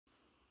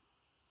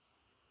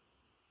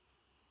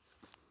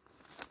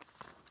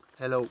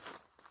Hello.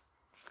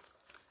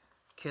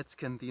 Cats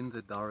can be in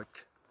the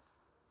dark.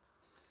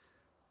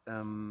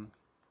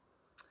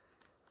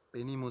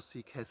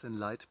 Benimusik has a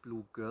light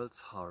blue girl's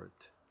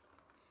heart.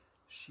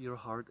 Sheer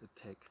heart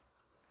attack.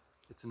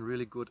 It's a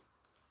really good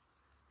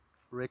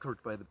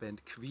record by the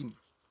band Queen.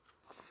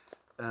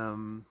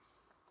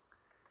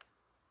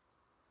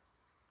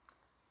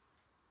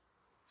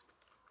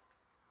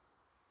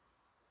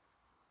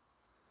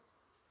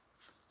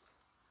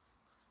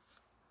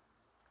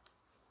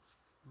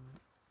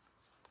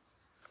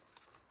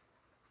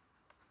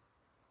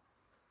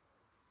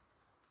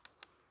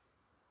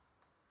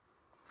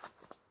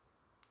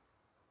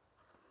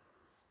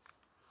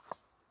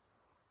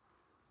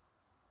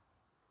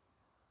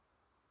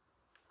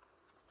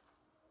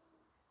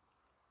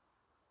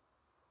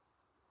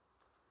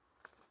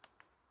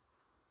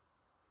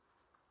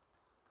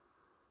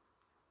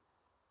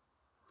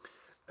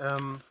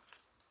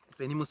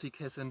 Benimusik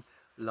has a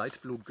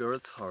light blue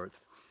girl's heart.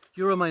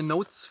 Here are my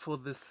notes for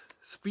this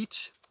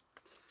speech.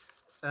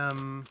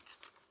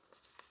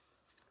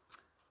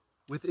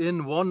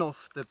 Within one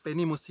of the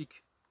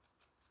Benimusik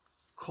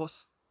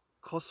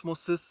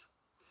cosmoses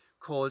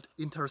called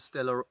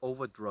Interstellar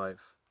Overdrive.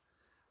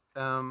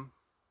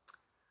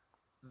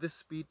 This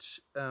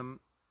speech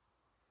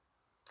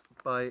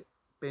by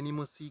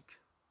Benimusik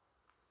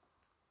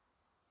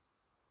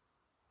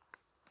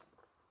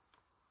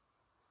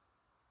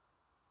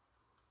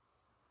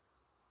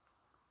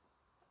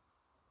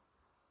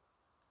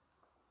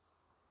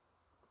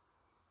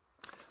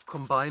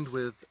combined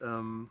with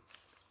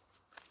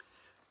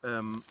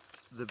the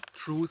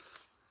truth,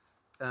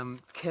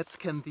 cats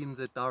can be in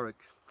the dark.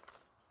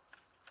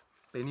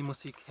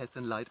 Benimusik has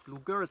a light blue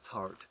girl's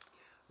heart.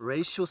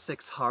 Ratio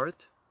sex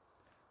heart,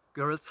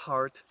 girl's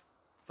heart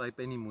by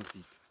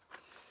Benimusik.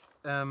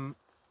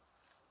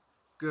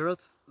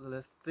 Girls,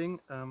 the thing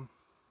that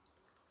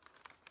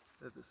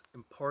is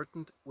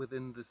important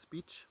within the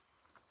speech.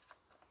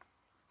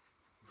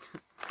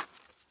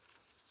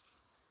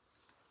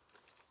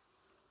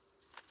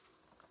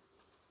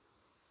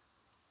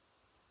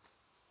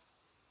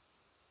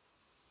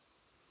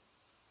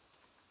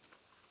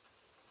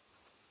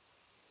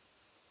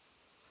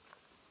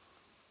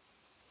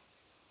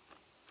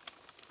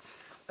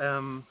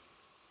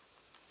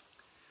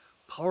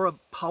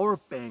 Power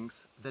banks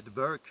that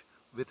work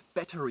with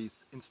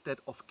batteries instead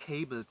of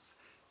cables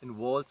in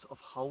walls of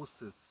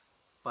houses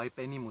by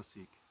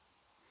Benimusik.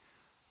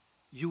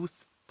 Use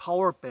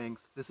power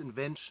banks, this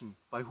invention,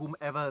 by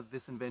whomever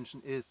this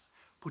invention is.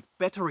 Put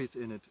batteries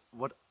in it.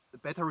 What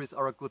batteries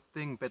are a good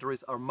thing.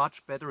 Batteries are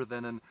much better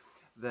than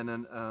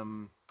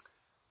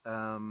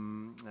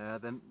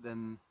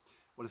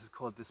what is it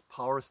called? This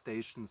power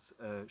stations,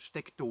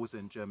 Steckdose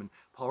in German,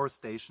 power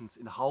stations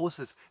in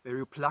houses where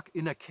you plug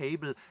in a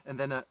cable and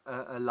then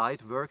a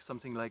light works,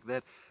 something like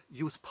that.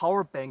 Use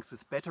power banks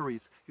with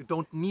batteries. You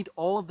don't need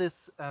all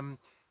this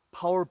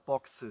power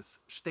boxes,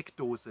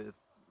 Steckdose is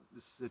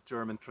the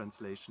German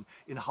translation.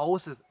 In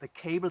houses, the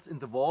cables in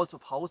the walls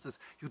of houses,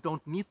 you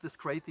don't need this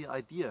crazy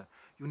idea.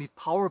 You need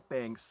power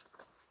banks.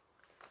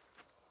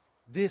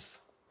 This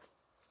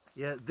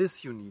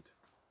you need.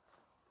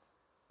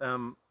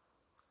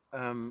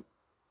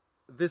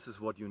 This is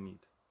what you need.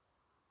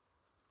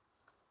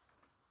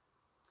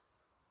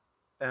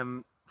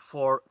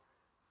 For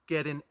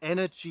getting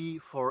energy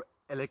for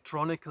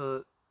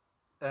electronical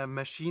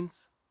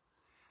machines.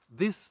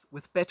 This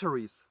with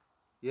batteries,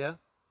 yeah?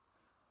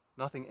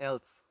 Nothing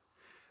else.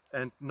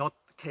 And not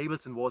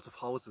cables in walls of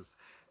houses.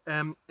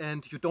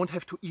 And you don't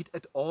have to eat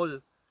at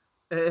all.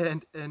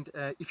 And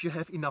if you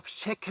have enough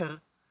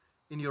sheker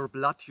in your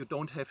blood, you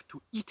don't have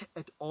to eat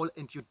at all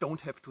and you don't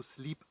have to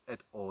sleep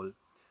at all.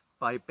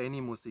 By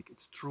Benimusik,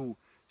 it's true.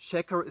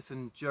 Sheker is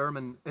in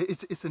German,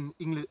 is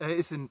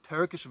in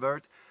Turkish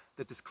word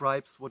that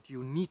describes what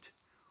you need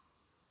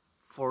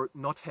for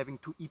not having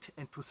to eat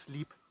and to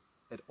sleep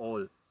at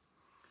all.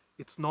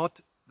 It's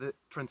not the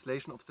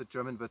translation of the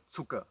German word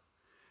Zucker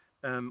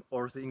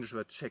or the English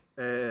word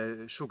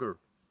sugar.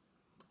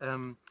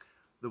 The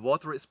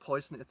water is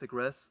poison as the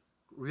grass,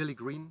 really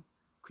green,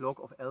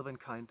 cloak of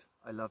elvenkind,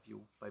 I love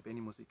you, by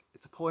Benimusik.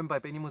 It's a poem by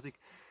Benimusik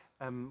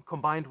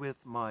combined with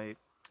my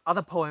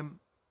other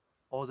poem,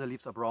 All the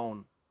Leaves Are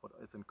Brown, what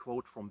is a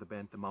quote from the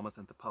band The Mamas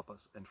and the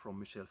Papas and from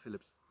Michelle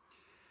Phillips.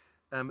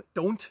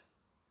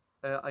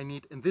 I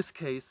need in this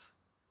case,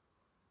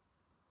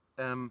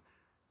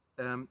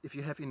 if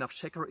you have enough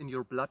sheker in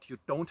your blood, you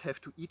don't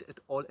have to eat at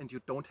all and you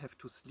don't have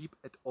to sleep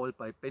at all,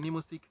 by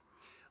Benimusik.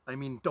 I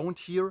mean, don't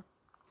hear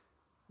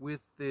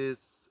with this,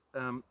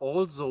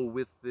 also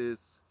with this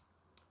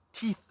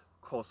teeth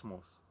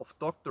cosmos of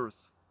doctors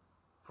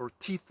for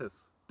teeths.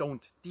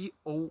 Don't,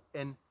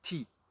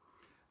 D-O-N-T.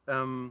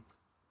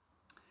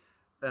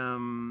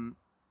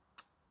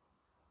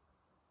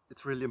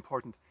 It's really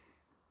important.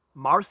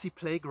 Marcy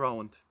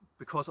Playground,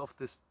 because of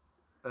this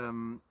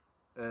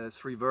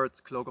three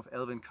words, cloak of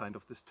elvenkind,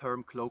 of this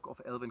term, cloak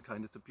of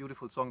elvenkind. It's a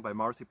beautiful song by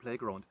Marcy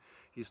Playground.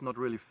 He's not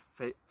really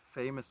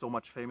famous, so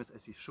much famous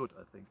as he should,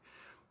 I think.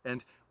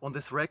 And on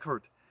this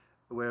record,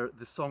 where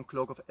the song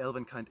Cloak of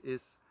Elvenkind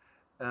is,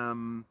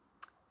 from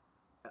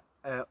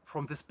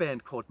this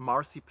band called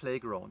Marcy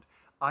Playground.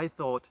 I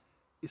thought,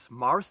 is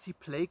Marcy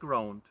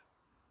Playground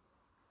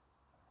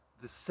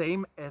the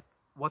same as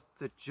what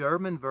the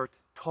German word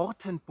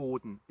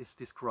Tortenboden is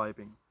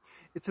describing?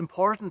 It's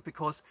important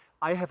because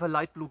I have a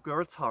light blue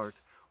girl's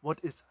heart. What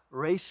is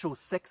ratio,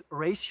 sex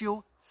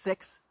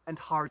and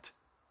heart?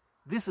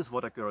 This is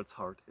what a girl's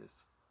heart is.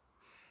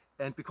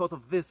 And because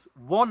of this,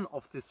 one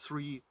of the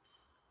three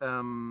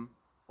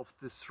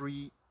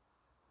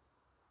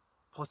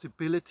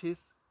possibilities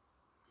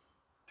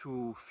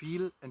to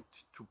feel and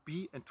to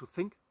be and to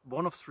think,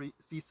 one of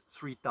these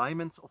three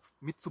diamonds of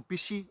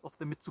Mitsubishi, of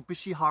the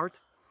Mitsubishi heart,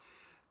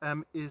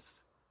 is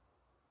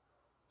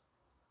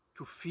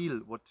to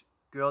feel what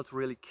girls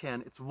really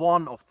can. It's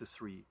one of the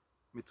three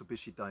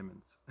Mitsubishi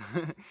diamonds.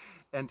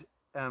 And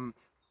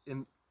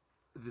in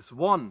this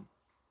one,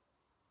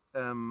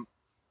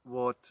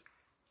 what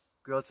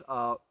girls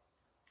are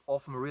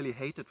often really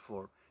hated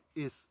for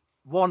is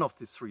one of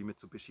these three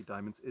Mitsubishi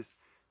diamonds is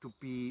to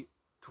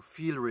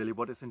feel really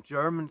what is in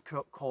German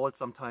called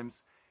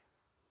sometimes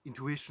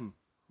intuition,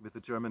 with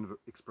the German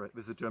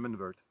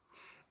word,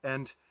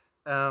 and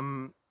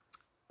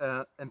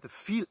the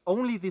feel,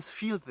 only this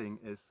feel thing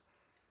is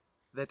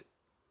that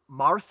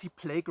Marcy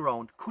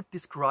Playground could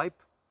describe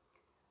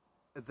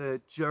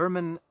the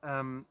German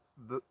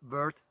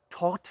word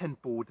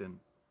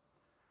Tortenboden,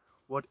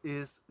 what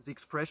is the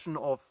expression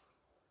of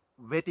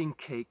wedding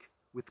cake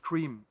with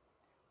cream,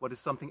 what is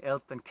something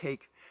else than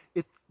cake.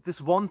 This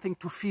one thing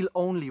to feel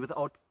only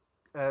without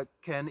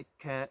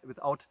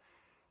without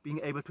being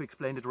able to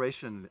explain it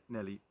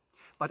rationally.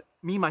 But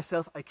me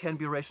myself, I can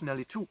be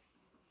rationally too.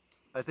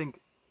 I think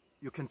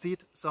you can see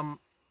it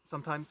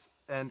sometimes,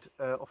 and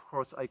of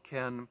course I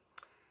can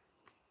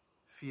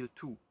feel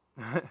too.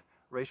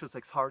 Ratio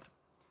Sex Heart,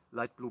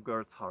 Light Blue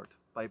Girl's Heart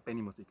by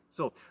Benimusik.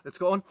 So let's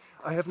go on.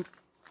 I haven't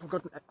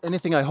forgotten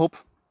anything, I hope.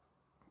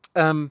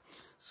 Then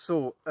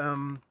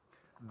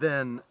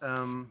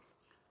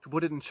to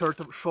put it in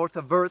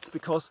shorter words,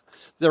 because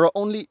there are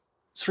only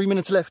 3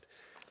 minutes left.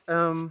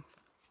 Sölgi,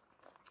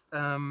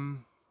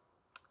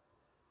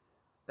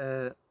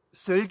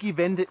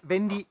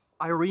 Wendy,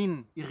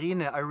 Irene,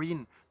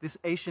 these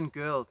Asian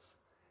girls.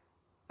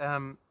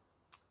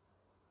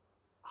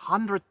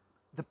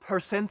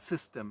 100%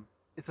 system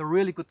is a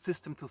really good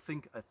system to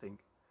think, I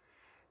think.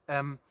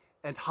 And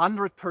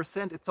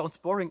 100%, it sounds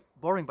boring,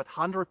 but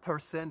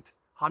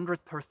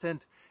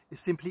 100% is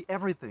simply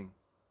everything.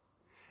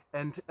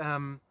 And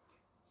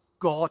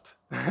God,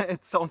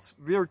 it sounds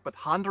weird, but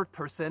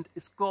 100%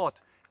 is God.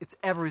 It's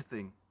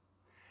everything.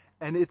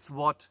 And it's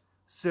what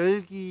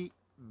Sölgi,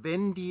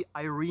 Wendy,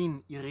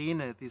 Irene,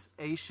 these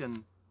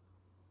Asian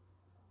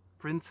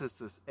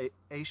princesses,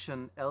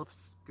 Asian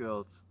elves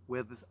girls,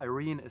 where this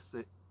Irene is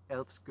the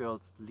elves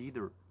girls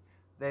leader.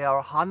 They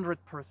are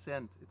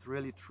 100%, it's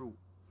really true.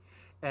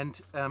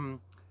 And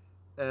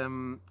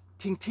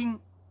Ting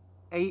Ting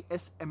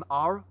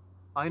ASMR,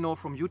 I know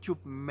from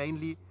YouTube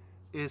mainly,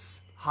 is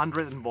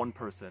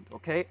 101%,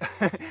 okay?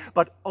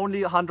 But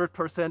only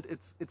 100%,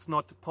 it's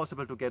not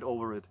possible to get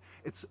over it.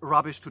 It's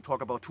rubbish to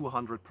talk about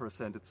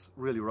 200%, it's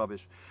really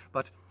rubbish.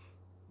 But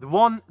the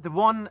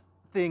one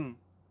thing,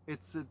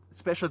 it's a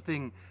special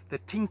thing, the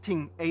Ting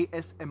Ting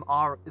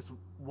ASMR is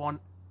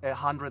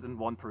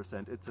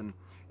 101%. It's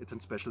a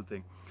special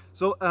thing.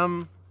 So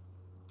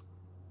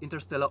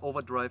Interstellar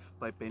Overdrive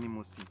by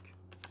Benimusik.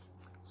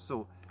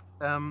 So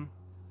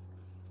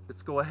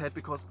let's go ahead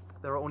because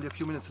there are only a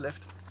few minutes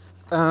left.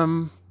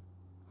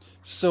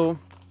 So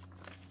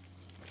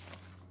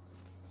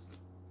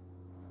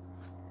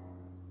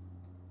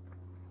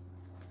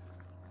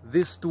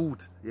this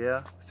dude,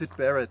 yeah, Sid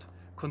Barrett,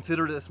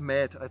 considered as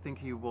mad. I think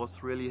he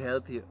was really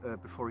healthy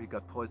before he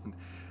got poisoned.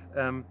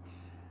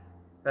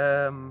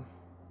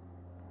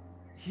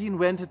 He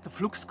invented the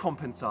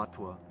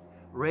Fluxkompensator.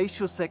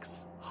 Ratio Sex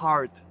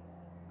Heart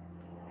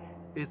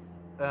is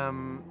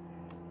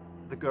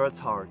the girl's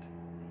heart.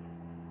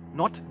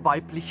 Not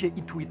weibliche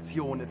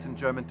Intuition, it's a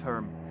German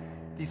term.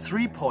 The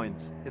 3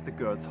 points is the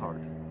girl's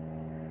heart.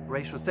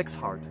 Ratio Sex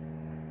Heart.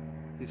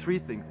 These 3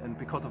 things. And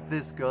because of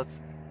this,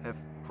 girls have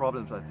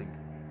problems, I think,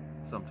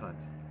 sometimes.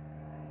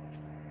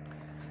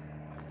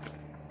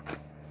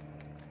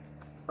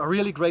 A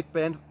really great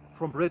band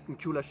from Britain,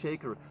 Kula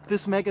Shaker.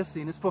 This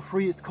magazine is for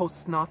free, it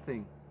costs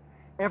nothing.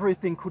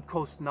 Everything could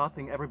cost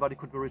nothing, everybody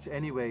could be rich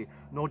anyway.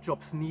 No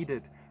jobs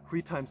needed.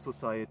 Free time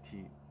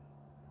society.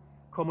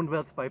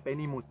 Commonwealth by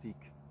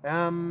Benimusik.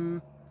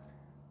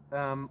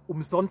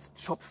 Umsonst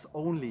jobs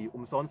only.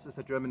 Umsonst is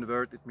a German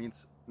word, it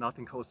means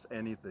nothing costs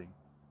anything.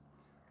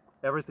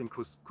 Everything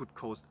could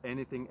cost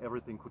anything,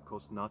 everything could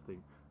cost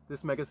nothing.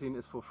 This magazine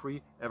is for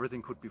free,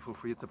 everything could be for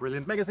free. It's a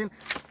brilliant magazine.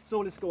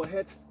 So let's go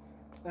ahead.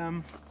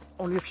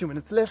 Only a few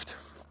minutes left.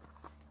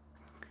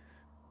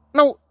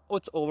 No,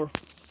 it's over.